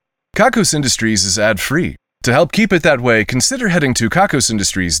Kakos Industries is ad-free. To help keep it that way, consider heading to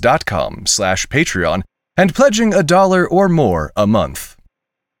kakosindustries.com/Patreon and pledging $1 or more a month.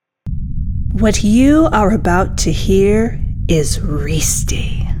 What you are about to hear is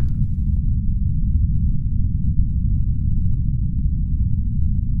Reesty.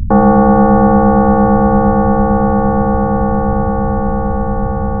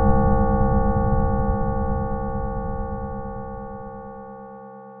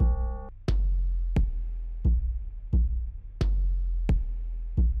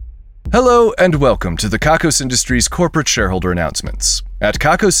 Hello and welcome to the Kakos Industries corporate shareholder announcements. At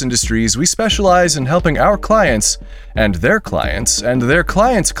Kakos Industries, we specialize in helping our clients and their clients and their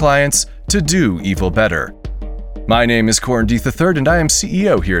clients' clients to do evil better. My name is Corin Deeth III and I am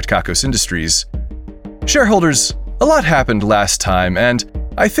CEO here at Kakos Industries. Shareholders, a lot happened last time and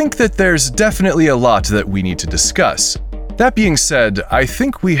I think that there's definitely a lot that we need to discuss. That being said, I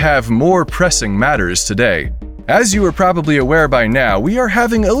think we have more pressing matters today. As you are probably aware by now, we are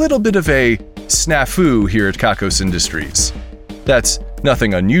having a little bit of a snafu here at Kakos Industries. That's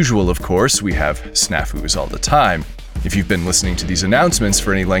nothing unusual, of course, we have snafus all the time. If you've been listening to these announcements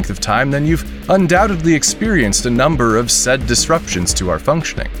for any length of time, then you've undoubtedly experienced a number of said disruptions to our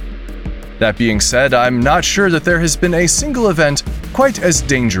functioning. That being said, I'm not sure that there has been a single event quite as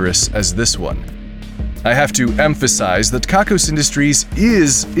dangerous as this one. I have to emphasize that Kakos Industries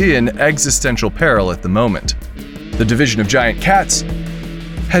is in existential peril at the moment. The division of giant cats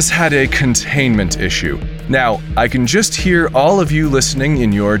has had a containment issue. Now, I can just hear all of you listening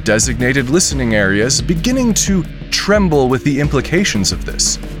in your designated listening areas beginning to tremble with the implications of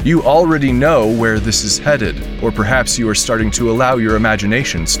this. You already know where this is headed, or perhaps you are starting to allow your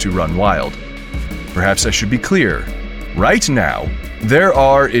imaginations to run wild. Perhaps I should be clear. Right now, there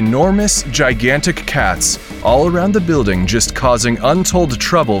are enormous, gigantic cats all around the building just causing untold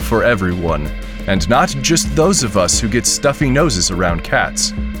trouble for everyone, and not just those of us who get stuffy noses around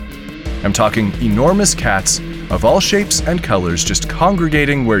cats. I'm talking enormous cats of all shapes and colors just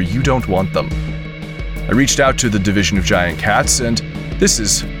congregating where you don't want them. I reached out to the Division of Giant Cats, and this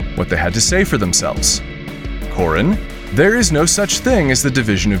is what they had to say for themselves. Corin, there is no such thing as the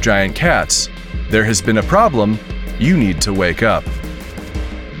Division of Giant Cats. There has been a problem. You need to wake up.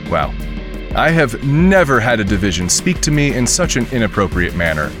 Wow. I have never had a division speak to me in such an inappropriate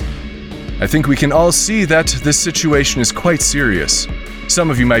manner. I think we can all see that this situation is quite serious. Some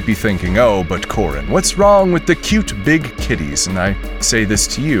of you might be thinking, oh, but Corin, what's wrong with the cute big kitties? And I say this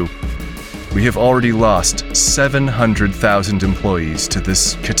to you. We have already lost 700,000 employees to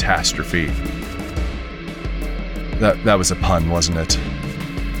this catastrophe. That was a pun, wasn't it?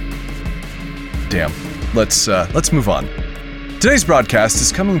 Damn. Let's move on. Today's broadcast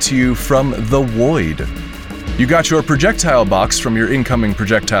is coming to you from The Void. You got your projectile box from your incoming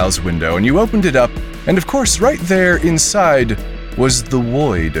projectiles window, and you opened it up, and of course, right there inside was the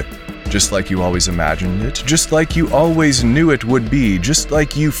void. Just like you always imagined it, just like you always knew it would be, just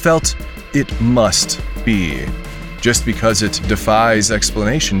like you felt it must be. Just because it defies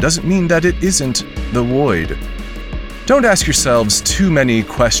explanation doesn't mean that it isn't the void. Don't ask yourselves too many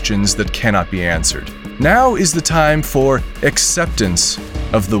questions that cannot be answered. Now is the time for acceptance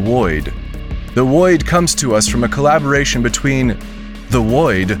of the void. The void comes to us from a collaboration between the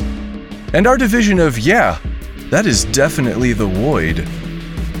void and our division of, yeah, that is definitely the void.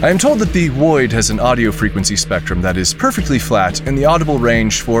 I am told that the void has an audio frequency spectrum that is perfectly flat in the audible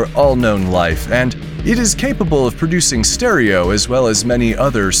range for all known life, and it is capable of producing stereo as well as many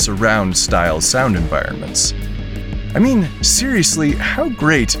other surround-style sound environments. I mean, seriously, how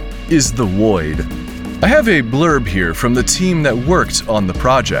great is the void? I have a blurb here from the team that worked on the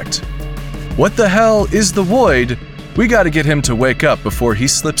project. What the hell is the void? We gotta get him to wake up before he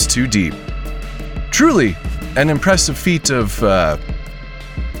slips too deep. Truly, an impressive feat of,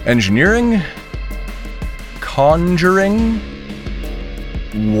 engineering? Conjuring?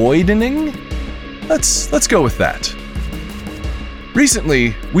 Voidening? Let's go with that.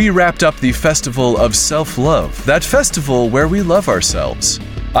 Recently, we wrapped up the Festival of Self-Love, that festival where we love ourselves.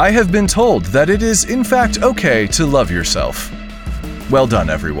 I have been told that it is in fact okay to love yourself. Well done,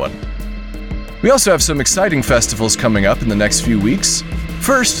 everyone. We also have some exciting festivals coming up in the next few weeks.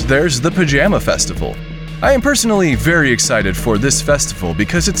 First, there's the Pajama Festival. I am personally very excited for this festival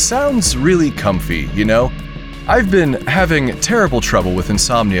because it sounds really comfy, you know? I've been having terrible trouble with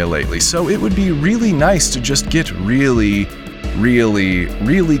insomnia lately, so it would be really nice to just get really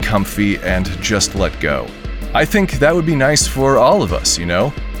comfy and just let go. I think that would be nice for all of us, you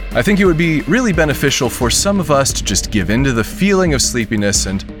know? I think it would be really beneficial for some of us to just give in to the feeling of sleepiness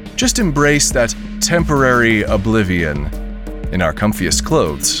and just embrace that temporary oblivion in our comfiest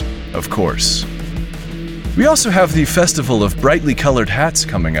clothes. of course. We also have the Festival of Brightly Colored Hats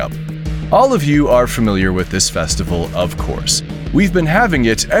coming up. All of you are familiar with this festival, of course. We've been having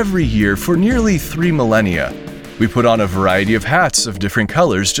it every year for nearly 3 millennia. We put on a variety of hats of different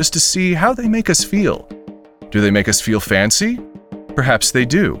colors just to see how they make us feel. Do they make us feel fancy? Perhaps they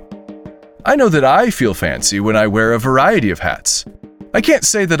do. I know that I feel fancy when I wear a variety of hats. I can't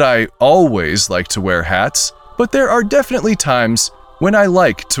say that I always like to wear hats, but there are definitely times when I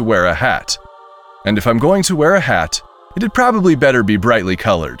like to wear a hat. And if I'm going to wear a hat, it'd probably better be brightly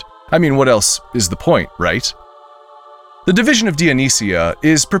colored. I mean, what else is the point, right? The Division of Dionysia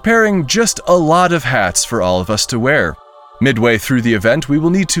is preparing just a lot of hats for all of us to wear. Midway through the event, we will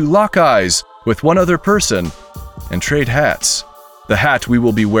need to lock eyes with one other person and trade hats. The hat we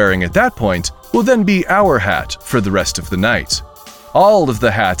will be wearing at that point will then be our hat for the rest of the night. All of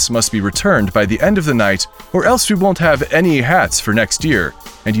the hats must be returned by the end of the night, or else we won't have any hats for next year,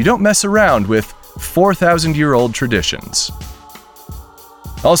 and you don't mess around with 4,000-year-old traditions.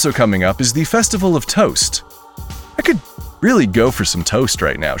 Also coming up is the Festival of Toast. I could really go for some toast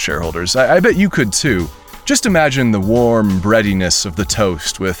right now, shareholders. I bet you could too. Just imagine the warm breadiness of the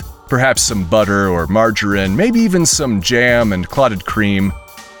toast with perhaps some butter or margarine, maybe even some jam and clotted cream.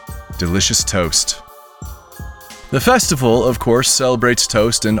 Delicious toast. The festival, of course, celebrates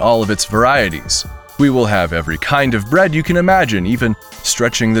toast in all of its varieties. We will have every kind of bread you can imagine, even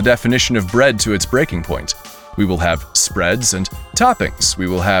stretching the definition of bread to its breaking point. We will have spreads and toppings. We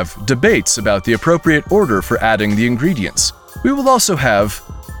will have debates about the appropriate order for adding the ingredients. We will also have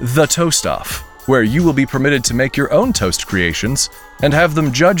the Toast-Off, where you will be permitted to make your own toast creations and have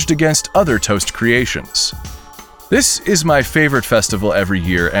them judged against other toast creations. This is my favorite festival every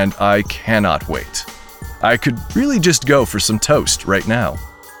year, and I cannot wait. I could really just go for some toast right now.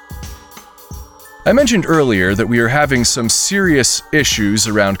 I mentioned earlier that we are having some serious issues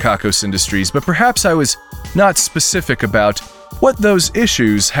around Kakos Industries, but perhaps I was not specific about what those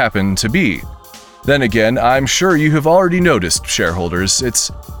issues happen to be. Then again, I'm sure you have already noticed, shareholders, it's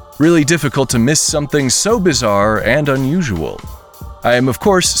really difficult to miss something so bizarre and unusual. I am of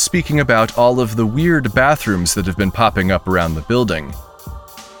course speaking about all of the weird bathrooms that have been popping up around the building.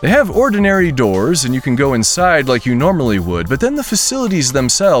 They have ordinary doors and you can go inside like you normally would, but then the facilities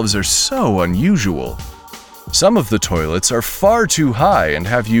themselves are so unusual. Some of the toilets are far too high and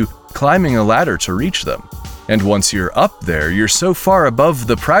have you climbing a ladder to reach them. And once you're up there, you're so far above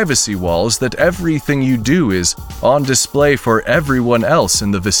the privacy walls that everything you do is on display for everyone else in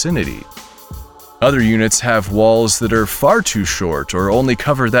the vicinity. Other units have walls that are far too short or only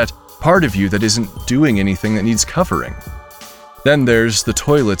cover that part of you that isn't doing anything that needs covering. Then there's the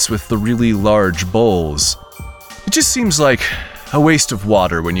toilets with the really large bowls. It just seems like a waste of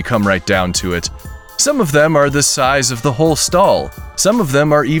water when you come right down to it. Some of them are the size of the whole stall. Some of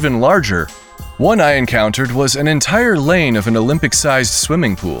them are even larger. One I encountered was an entire lane of an Olympic-sized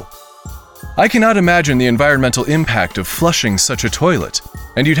swimming pool. I cannot imagine the environmental impact of flushing such a toilet,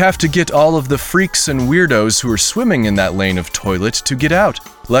 and you'd have to get all of the freaks and weirdos who are swimming in that lane of toilet to get out,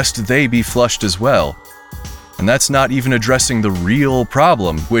 lest they be flushed as well. And that's not even addressing the real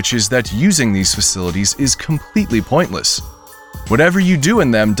problem, which is that using these facilities is completely pointless. Whatever you do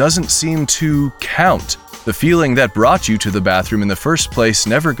in them doesn't seem to count. The feeling that brought you to the bathroom in the first place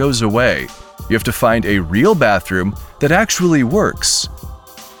never goes away. You have to find a real bathroom that actually works.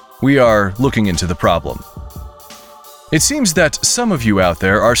 We are looking into the problem. It seems that some of you out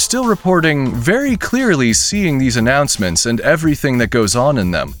there are still reporting very clearly seeing these announcements and everything that goes on in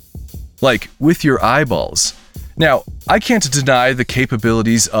them. Like with your eyeballs. Now, I can't deny the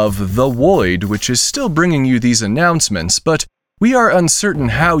capabilities of the Void, which is still bringing you these announcements, but we are uncertain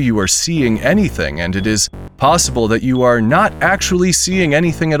how you are seeing anything, and it is possible that you are not actually seeing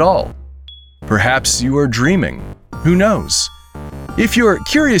anything at all. Perhaps you are dreaming. Who knows? If you're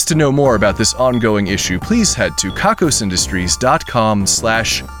curious to know more about this ongoing issue, please head to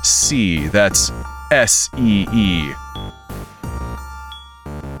kakosindustries.com/see. That's SEE.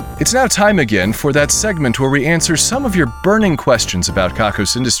 It's now time again for that segment where we answer some of your burning questions about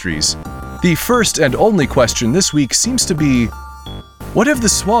Kakos Industries. The first and only question this week seems to be, what have the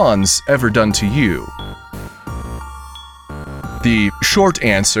Swans ever done to you? The short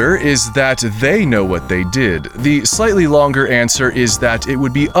answer is that they know what they did. The slightly longer answer is that it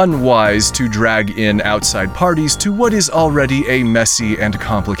would be unwise to drag in outside parties to what is already a messy and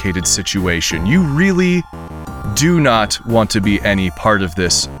complicated situation. You really do not want to be any part of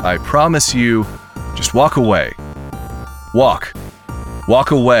this. I promise you, just walk away. Walk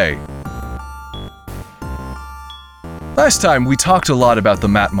away. Last time we talked a lot about the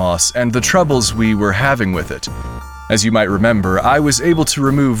Matmos and the troubles we were having with it. As you might remember, I was able to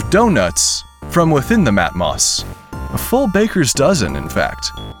remove donuts from within the Matmos. A full baker's dozen, in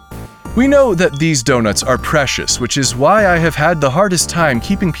fact. We know that these donuts are precious, which is why I have had the hardest time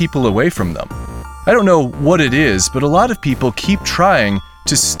keeping people away from them. I don't know what it is, but a lot of people keep trying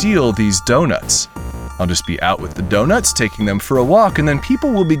to steal these donuts. I'll just be out with the donuts, taking them for a walk, and then people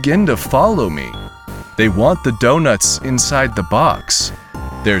will begin to follow me. They want the donuts inside the box.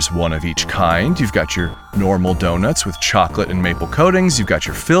 There's one of each kind. You've got your normal donuts with chocolate and maple coatings. You've got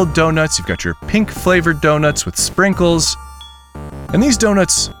your filled donuts. You've got your pink-flavored donuts with sprinkles. And these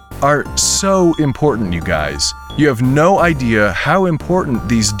donuts are so important, you guys. You have no idea how important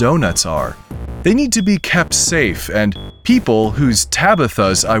these donuts are. They need to be kept safe, and people whose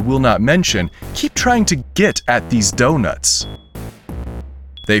Tabithas I will not mention keep trying to get at these donuts.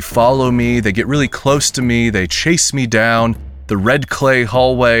 They follow me, they get really close to me, they chase me down the red clay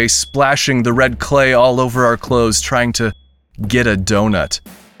hallway, splashing the red clay all over our clothes, trying to get a donut.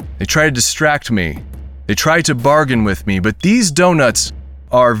 They try to distract me. They try to bargain with me, but these donuts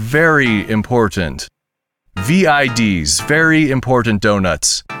are very important. VIDs, very important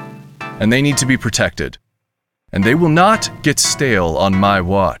donuts. And they need to be protected. And they will not get stale on my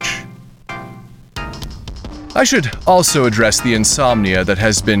watch. I should also address the insomnia that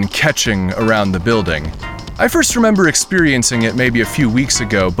has been catching around the building. I first remember experiencing it maybe a few weeks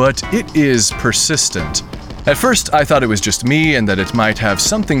ago, but it is persistent. At first, I thought it was just me and that it might have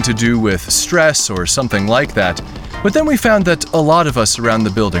something to do with stress or something like that, but then we found that a lot of us around the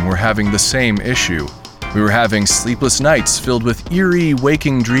building were having the same issue. We were having sleepless nights filled with eerie,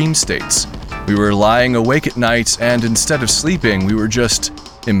 waking dream states. We were lying awake at night, and instead of sleeping, we were just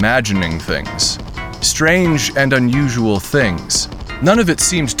imagining things. Strange and unusual things. None of it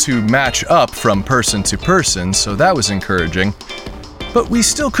seemed to match up from person to person, so that was encouraging. But we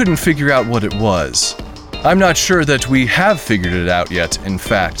still couldn't figure out what it was. I'm not sure that we have figured it out yet, in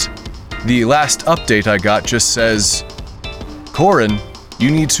fact. The last update I got just says, "Corin,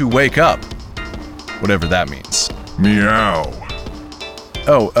 you need to wake up." Whatever that means. Meow.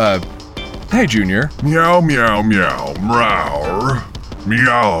 Oh, hey, Junior. Meow, meow, meow, meow.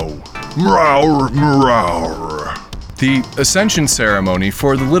 Meow. Meow, meow. The Ascension ceremony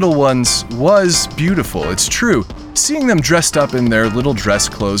for the little ones was beautiful, it's true. Seeing them dressed up in their little dress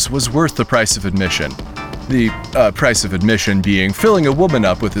clothes was worth the price of admission. The price of admission being filling a woman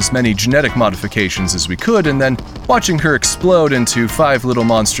up with as many genetic modifications as we could and then watching her explode into 5 little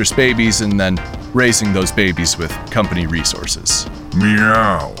monstrous babies and then raising those babies with company resources.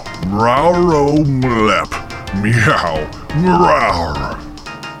 Meow. Meow, mlep. Meow. Meow.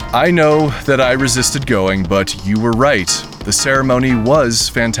 I know that I resisted going, but you were right. The ceremony was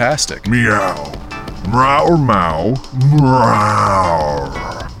fantastic. Meow. Meow, meow.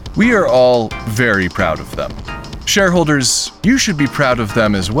 Meow. We are all very proud of them. Shareholders, you should be proud of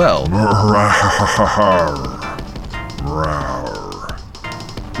them as well.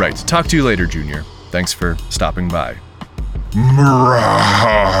 Right, talk to you later, Junior. Thanks for stopping by.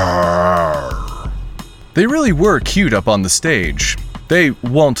 They really were cute up on the stage. They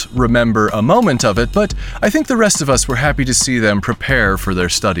won't remember a moment of it, but I think the rest of us were happy to see them prepare for their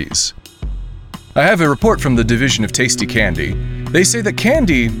studies. I have a report from the Division of Tasty Candy. They say that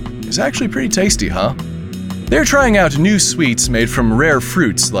candy is actually pretty tasty, huh? They're trying out new sweets made from rare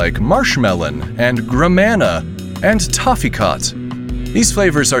fruits like marshmallow and gramana and toffeecot. These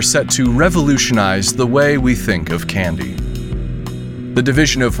flavors are set to revolutionize the way we think of candy. The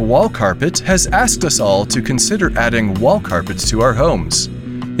Division of Wall Carpet has asked us all to consider adding wall carpets to our homes.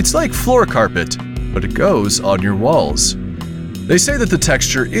 It's like floor carpet, but it goes on your walls. They say that the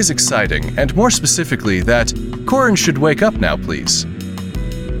texture is exciting, and more specifically that Corin should wake up now, please.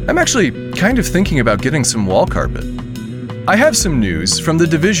 I'm actually kind of thinking about getting some wall carpet. I have some news from the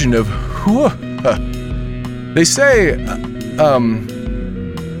Division of They say,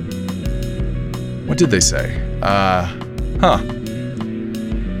 what did they say?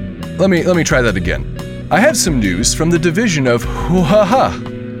 Let me try that again. I have some news from the Division of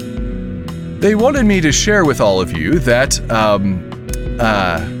They wanted me to share with all of you that,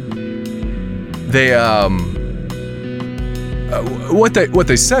 what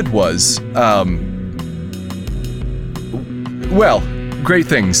they said was, well, great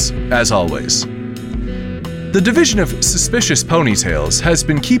things, as always. The Division of Suspicious Ponytails has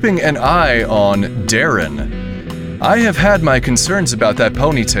been keeping an eye on Darren. I have had my concerns about that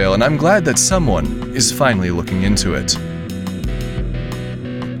ponytail, and I'm glad that someone is finally looking into it.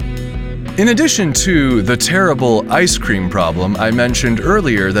 In addition to the terrible ice cream problem I mentioned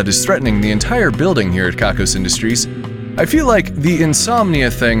earlier that is threatening the entire building here at Kakos Industries, I feel like the insomnia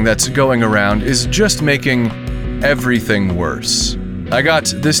thing that's going around is just making everything worse. I got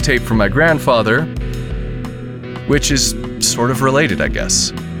this tape from my grandfather, which is sort of related, I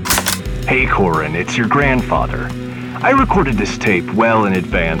guess. Hey Corin, it's your grandfather. I recorded this tape well in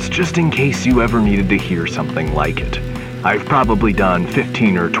advance just in case you ever needed to hear something like it. I've probably done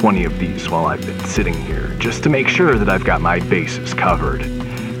 15 or 20 of these while I've been sitting here, just to make sure that I've got my bases covered.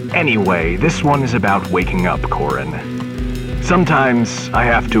 Anyway, this one is about waking up, Corin. Sometimes, I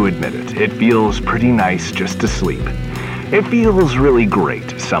have to admit it feels pretty nice just to sleep. It feels really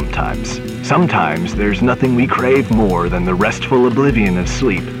great sometimes. Sometimes there's nothing we crave more than the restful oblivion of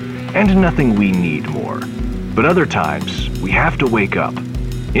sleep, and nothing we need more. But other times, we have to wake up.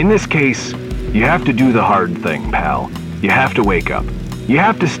 In this case, you have to do the hard thing, pal. You have to wake up. You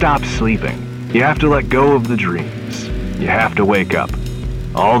have to stop sleeping. You have to let go of the dreams. You have to wake up.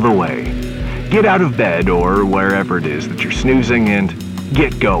 All the way. Get out of bed or wherever it is that you're snoozing and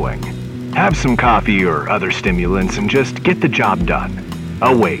get going. Have some coffee or other stimulants and just get the job done.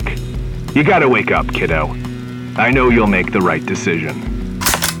 Awake. You gotta wake up, kiddo. I know you'll make the right decision.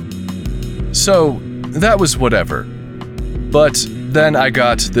 So, that was whatever. But then I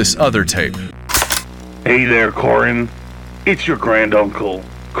got this other tape. Hey there, Corin. It's your granduncle,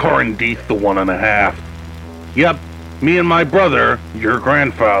 Corin Deeth the 1.5. Yep, me and my brother, your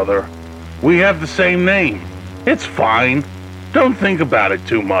grandfather, we have the same name. It's fine. Don't think about it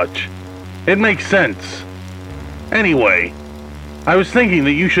too much. It makes sense. Anyway, I was thinking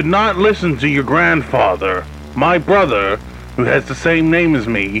that you should not listen to your grandfather, my brother, who has the same name as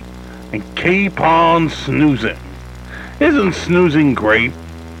me, and keep on snoozing. Isn't snoozing great?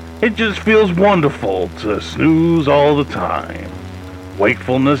 It just feels wonderful to snooze all the time.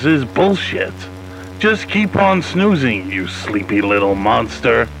 Wakefulness is bullshit. Just keep on snoozing, you sleepy little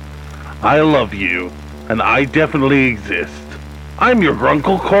monster. I love you, and I definitely exist. I'm your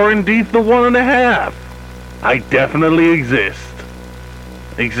Grunkle Corin Deeth the 1.5. I definitely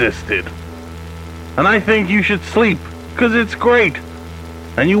existed. And I think you should sleep, 'cause it's great.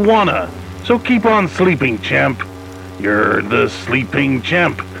 And you wanna, so keep on sleeping, champ. You're the sleeping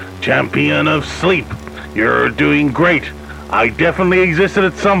champ. Champion of sleep. You're doing great. I definitely existed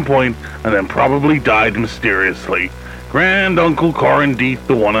at some point, and then probably died mysteriously. Granduncle Corin Deeth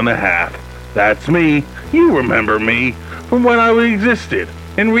the 1.5. That's me. You remember me from when I existed.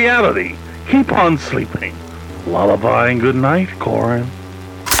 In reality, keep on sleeping. Lullaby and good night, Corin.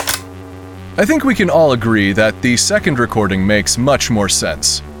 I think we can all agree that the second recording makes much more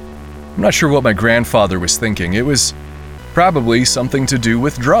sense. I'm not sure what my grandfather was thinking. It was probably something to do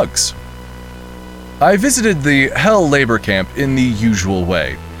with drugs. I visited the Hell labor camp in the usual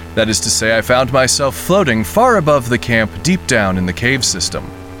way. That is to say, I found myself floating far above the camp deep down in the cave system.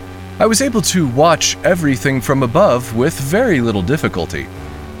 I was able to watch everything from above with very little difficulty.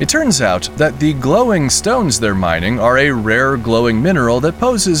 It turns out that the glowing stones they're mining are a rare glowing mineral that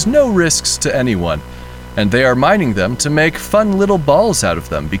poses no risks to anyone, and they are mining them to make fun little balls out of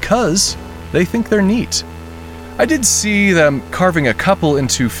them because they think they're neat. I did see them carving a couple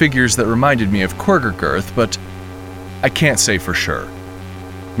into figures that reminded me of Quirgurgirth, but I can't say for sure.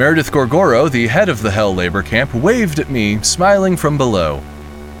 Meredith Gorgoro, the head of the Hell labor camp, waved at me, smiling from below.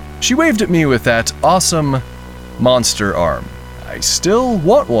 She waved at me with that awesome monster arm. I still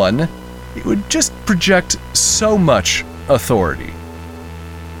want one. It would just project so much authority.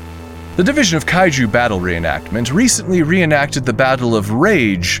 The Division of Kaiju Battle Reenactment recently reenacted the Battle of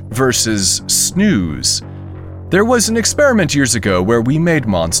Rage versus Snooze. There was an experiment years ago where we made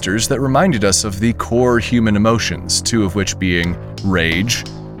monsters that reminded us of the core human emotions, two of which being rage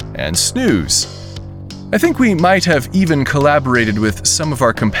and snooze. I think we might have even collaborated with some of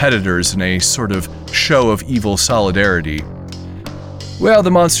our competitors in a sort of show of evil solidarity. Well,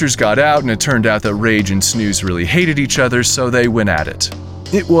 the monsters got out, and it turned out that Rage and Snooze really hated each other, so they went at it.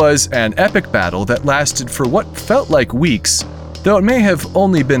 It was an epic battle that lasted for what felt like weeks, though it may have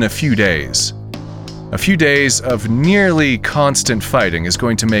only been a few days. A few days of nearly constant fighting is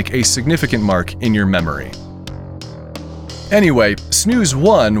going to make a significant mark in your memory. Anyway, Snooze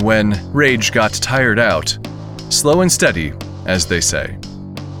won when Rage got tired out. Slow and steady, as they say.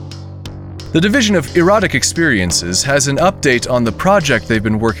 The Division of Erotic Experiences has an update on the project they've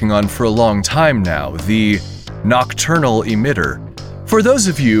been working on for a long time now, the Nocturnal Emitter. For those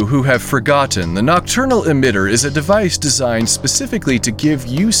of you who have forgotten, the Nocturnal Emitter is a device designed specifically to give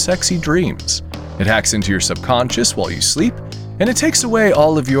you sexy dreams. It hacks into your subconscious while you sleep, and it takes away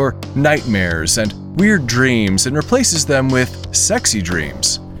all of your nightmares and weird dreams and replaces them with sexy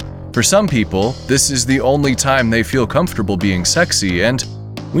dreams. For some people, this is the only time they feel comfortable being sexy, and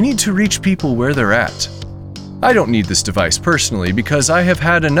we need to reach people where they're at. I don't need this device personally because I have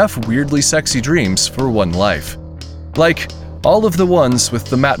had enough weirdly sexy dreams for one life. Like all of the ones with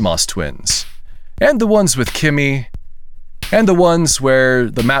the Matmos twins, and the ones with Kimmy, and the ones where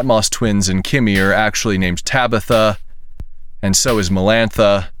the Matmos twins and Kimmy are actually named Tabitha, and so is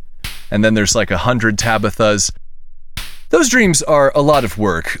Melantha, and then there's like 100 Tabithas. Those dreams are a lot of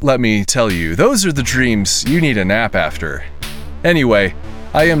work, let me tell you. Those are the dreams you need a nap after. Anyway,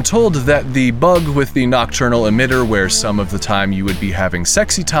 I am told that the bug with the nocturnal emitter, where some of the time you would be having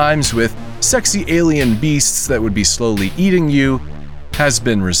sexy times with sexy alien beasts that would be slowly eating you, has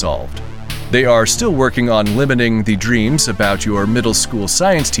been resolved. They are still working on limiting the dreams about your middle school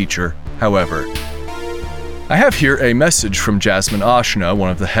science teacher, however. I have here a message from Jasmine Ashna, one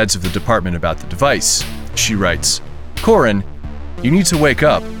of the heads of the department, about the device. She writes, "Corin, you need to wake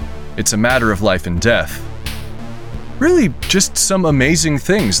up. It's a matter of life and death." Really, just some amazing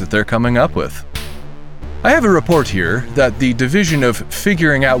things that they're coming up with. I have a report here that the division of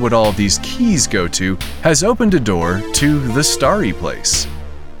figuring out what all of these keys go to has opened a door to the Starry Place.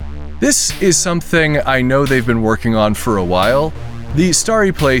 This is something I know they've been working on for a while. The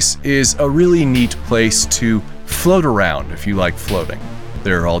Starry Place is a really neat place to float around if you like floating.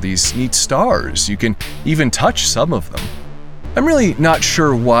 There are all these neat stars. You can even touch some of them. I'm really not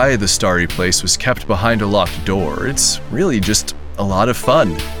sure why the Starry Place was kept behind a locked door. It's really just a lot of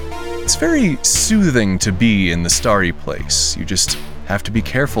fun. It's very soothing to be in the Starry Place. You just have to be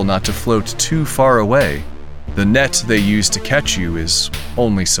careful not to float too far away. The net they use to catch you is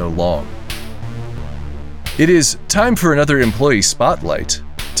only so long. It is time for another employee spotlight.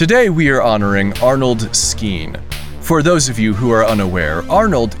 Today we are honoring Arnold Skeen. For those of you who are unaware,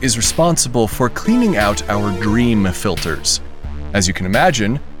 Arnold is responsible for cleaning out our dream filters. As you can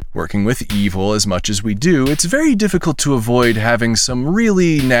imagine, working with evil as much as we do, it's very difficult to avoid having some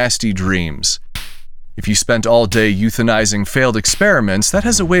really nasty dreams. If you spent all day euthanizing failed experiments, that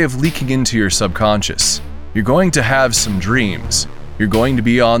has a way of leaking into your subconscious. You're going to have some dreams. You're going to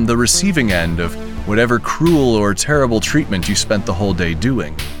be on the receiving end of whatever cruel or terrible treatment you spent the whole day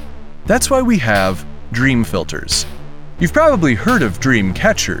doing. That's why we have dream filters. You've probably heard of dream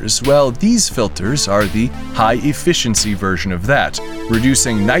catchers. Well, these filters are the high-efficiency version of that,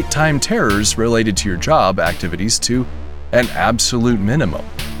 reducing nighttime terrors related to your job activities to an absolute minimum.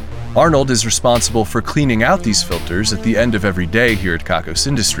 Arnold is responsible for cleaning out these filters at the end of every day here at Kakos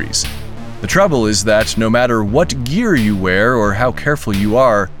Industries. The trouble is that no matter what gear you wear or how careful you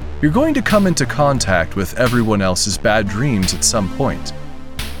are, you're going to come into contact with everyone else's bad dreams at some point,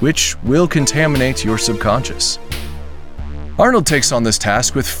 which will contaminate your subconscious. Arnold takes on this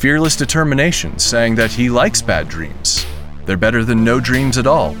task with fearless determination, saying that he likes bad dreams. They're better than no dreams at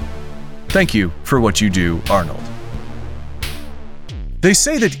all. Thank you for what you do, Arnold. They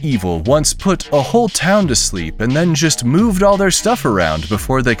say that evil once put a whole town to sleep and then just moved all their stuff around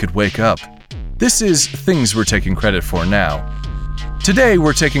before they could wake up. This is things we're taking credit for now. Today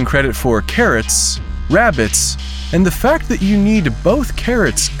we're taking credit for carrots, rabbits, and the fact that you need both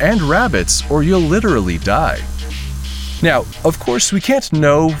carrots and rabbits or you'll literally die. Now, of course, we can't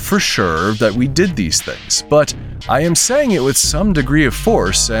know for sure that we did these things, but I am saying it with some degree of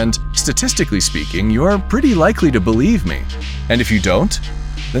force, and statistically speaking, you're pretty likely to believe me. And if you don't,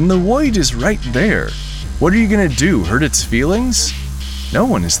 then the void is right there. What are you gonna do, hurt its feelings? No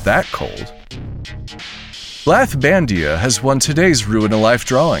one is that cold. Blath Bandia has won today's Ruin a Life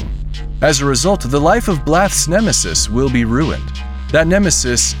drawing. As a result, the life of Blath's nemesis will be ruined. That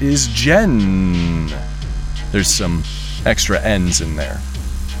nemesis is Jen. There's some extra N's in there.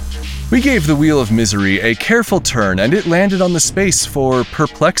 We gave the Wheel of Misery a careful turn and it landed on the space for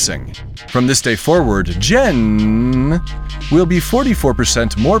perplexing. From this day forward, Jen will be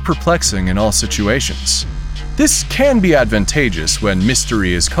 44% more perplexing in all situations. This can be advantageous when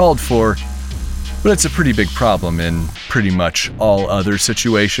mystery is called for, but it's a pretty big problem in pretty much all other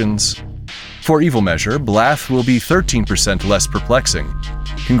situations. For Evil Measure, Blath will be 13% less perplexing.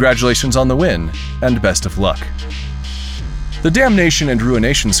 Congratulations on the win, and best of luck. The Damnation and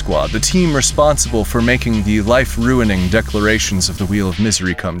Ruination Squad, the team responsible for making the life-ruining declarations of the Wheel of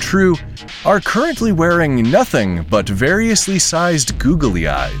Misery come true, are currently wearing nothing but variously sized googly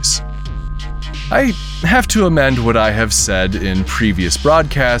eyes. I have to amend what I have said in previous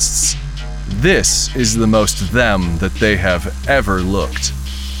broadcasts. This is the most them that they have ever looked.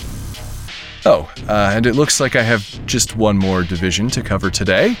 And it looks like I have just one more division to cover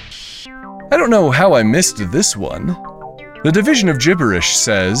today. I don't know how I missed this one. The Division of Gibberish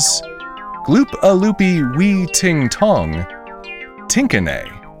says, Gloop-a-loopy wee ting-tong, tinkane,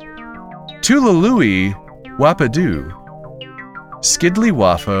 Tulalui wapadoo, Skidly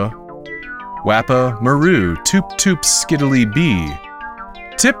waffa, wappa maru toop-toop skiddly bee,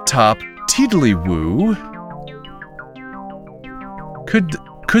 tip-top teedly woo,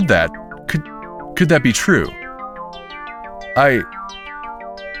 Could that be true? I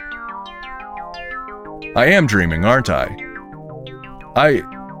am dreaming, aren't I?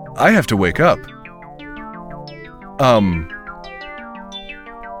 I have to wake up.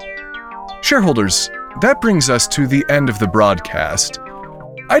 Shareholders, that brings us to the end of the broadcast.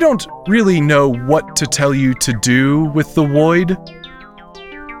 I don't really know what to tell you to do with the void.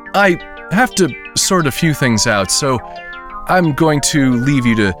 I have to sort a few things out, so I'm going to leave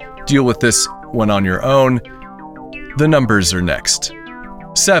you to deal with this one on your own. The numbers are next.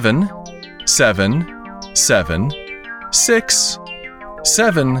 7, 7, 7, 6,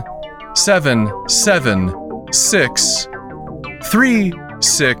 7, 7, 7, 6, 3,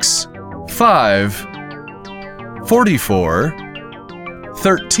 6, 5, 44,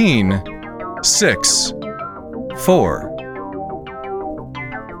 13, 6, 4.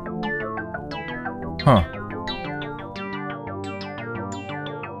 Huh.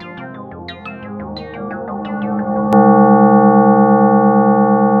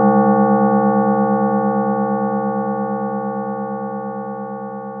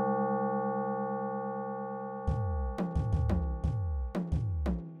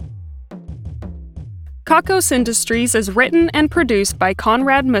 Kakos Industries is written and produced by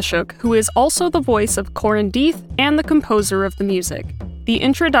Conrad Mishuk, who is also the voice of Corin Deeth and the composer of the music. The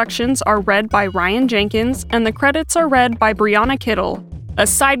introductions are read by Ryan Jenkins, and the credits are read by Brianna Kittle, a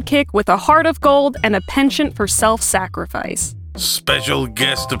sidekick with a heart of gold and a penchant for self-sacrifice. Special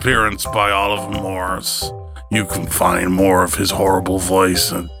guest appearance by Oliver Morris. You can find more of his horrible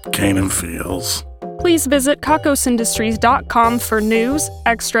voice at Canaan Fields. Please visit kakosindustries.com for news,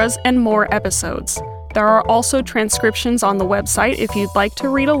 extras, and more episodes. There are also transcriptions on the website if you'd like to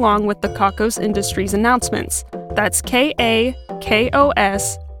read along with the Kakos Industries announcements. That's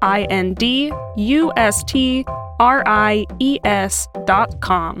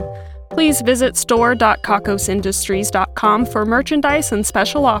KAKOSINDUSTRIES.com. Please visit store.kakosindustries.com for merchandise and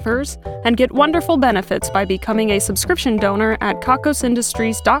special offers, and get wonderful benefits by becoming a subscription donor at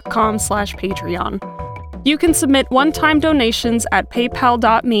kakosindustries.com/Patreon. You can submit one-time donations at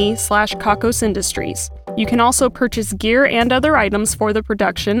paypal.me/kakosindustries. You can also purchase gear and other items for the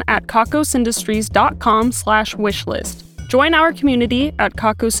production at kakosindustries.com/wishlist. Join our community at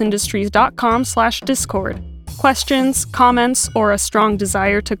kakosindustries.com/discord. Questions, comments, or a strong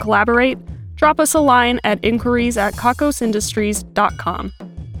desire to collaborate? Drop us a line at inquiries@kakosindustries.com.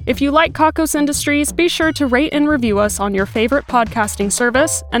 If you like Kakos Industries, be sure to rate and review us on your favorite podcasting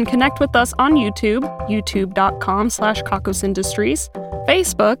service, and connect with us on YouTube, youtube.com/kakosindustries,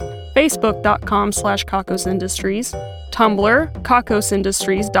 Facebook, facebook.com/kakosindustries, Tumblr,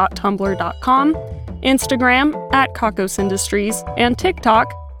 kakosindustries.tumblr.com, Instagram @kakosindustries, and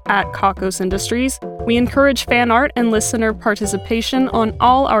TikTok @kakosindustries. We encourage fan art and listener participation on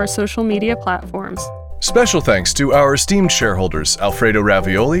all our social media platforms. Special thanks to our esteemed shareholders Alfredo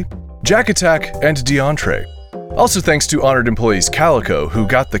Ravioli, Jack Attack, and DeAndre. Also thanks to honored employees Calico, who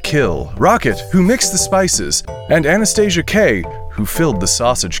got the kill, Rocket, who mixed the spices, and Anastasia K, who filled the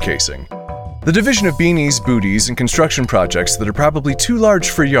sausage casing. The division of beanies, booties, and construction projects that are probably too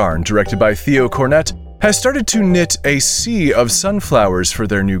large for yarn, directed by Theo Cornett, has started to knit a sea of sunflowers for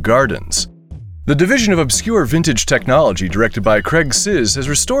their new gardens. The division of obscure vintage technology, directed by Craig Sizz, has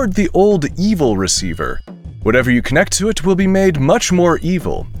restored the old evil receiver. Whatever you connect to it will be made much more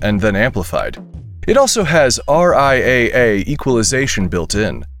evil, and then amplified. It also has RIAA equalization built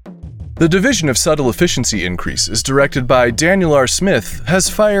in. The division of subtle efficiency increases, directed by Daniel R. Smith, has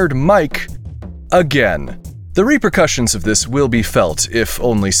fired Mike again. The repercussions of this will be felt, if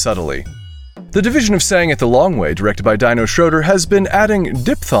only subtly. The division of Saying It the Long Way, directed by Dino Schroeder, has been adding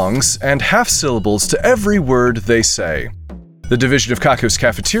diphthongs and half-syllables to every word they say. The division of Kakos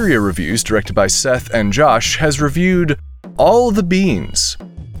Cafeteria Reviews, directed by Seth and Josh, has reviewed all the beans.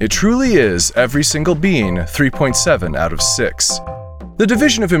 It truly is every single bean, 3.7 out of 6. The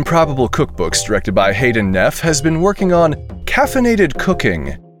division of Improbable Cookbooks, directed by Hayden Neff, has been working on caffeinated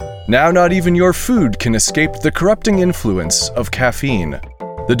cooking. Now not even your food can escape the corrupting influence of caffeine.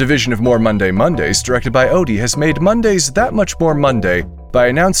 The division of More Monday Mondays, directed by Odie, has made Mondays that much more Monday by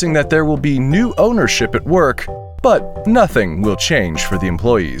announcing that there will be new ownership at work, but nothing will change for the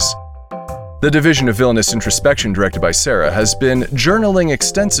employees. The division of Villainous Introspection, directed by Sarah, has been journaling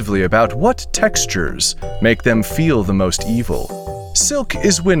extensively about what textures make them feel the most evil. Silk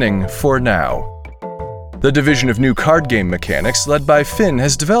is winning for now. The division of New Card Game Mechanics, led by Finn,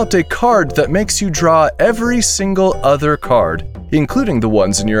 has developed a card that makes you draw every single other card, including the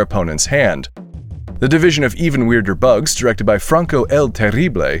ones in your opponent's hand. The division of Even Weirder Bugs, directed by Franco El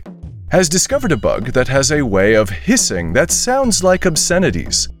Terrible, has discovered a bug that has a way of hissing that sounds like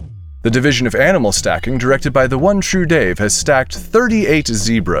obscenities. The division of animal stacking, directed by the one true Dave, has stacked 38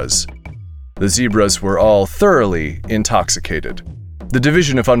 zebras. The zebras were all thoroughly intoxicated. The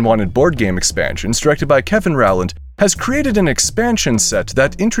division of unwanted board game expansions, directed by Kevin Rowland, has created an expansion set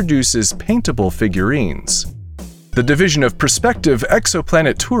that introduces paintable figurines. The division of prospective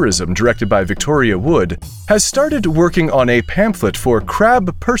exoplanet tourism, directed by Victoria Wood, has started working on a pamphlet for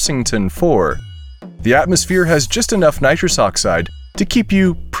Crab Pursington 4. The atmosphere has just enough nitrous oxide to keep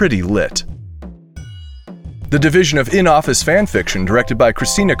you pretty lit. The division of in-office fanfiction, directed by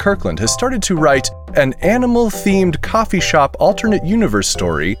Christina Kirkland, has started to write an animal-themed coffee shop alternate universe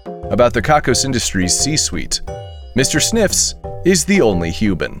story about the Kakos Industries C-suite. Mr. Sniffs is the only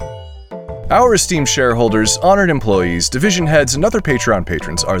human. Our esteemed shareholders, honored employees, division heads, and other Patreon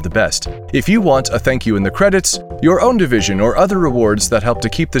patrons are the best. If you want a thank you in the credits, your own division, or other rewards that help to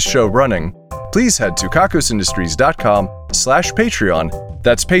keep this show running, please head to kakosindustries.com/Patreon.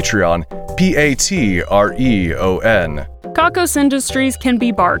 That's Patreon, Patreon. Kakos Industries can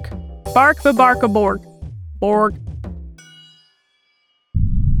be bark. Bark the bark a borg. Borg.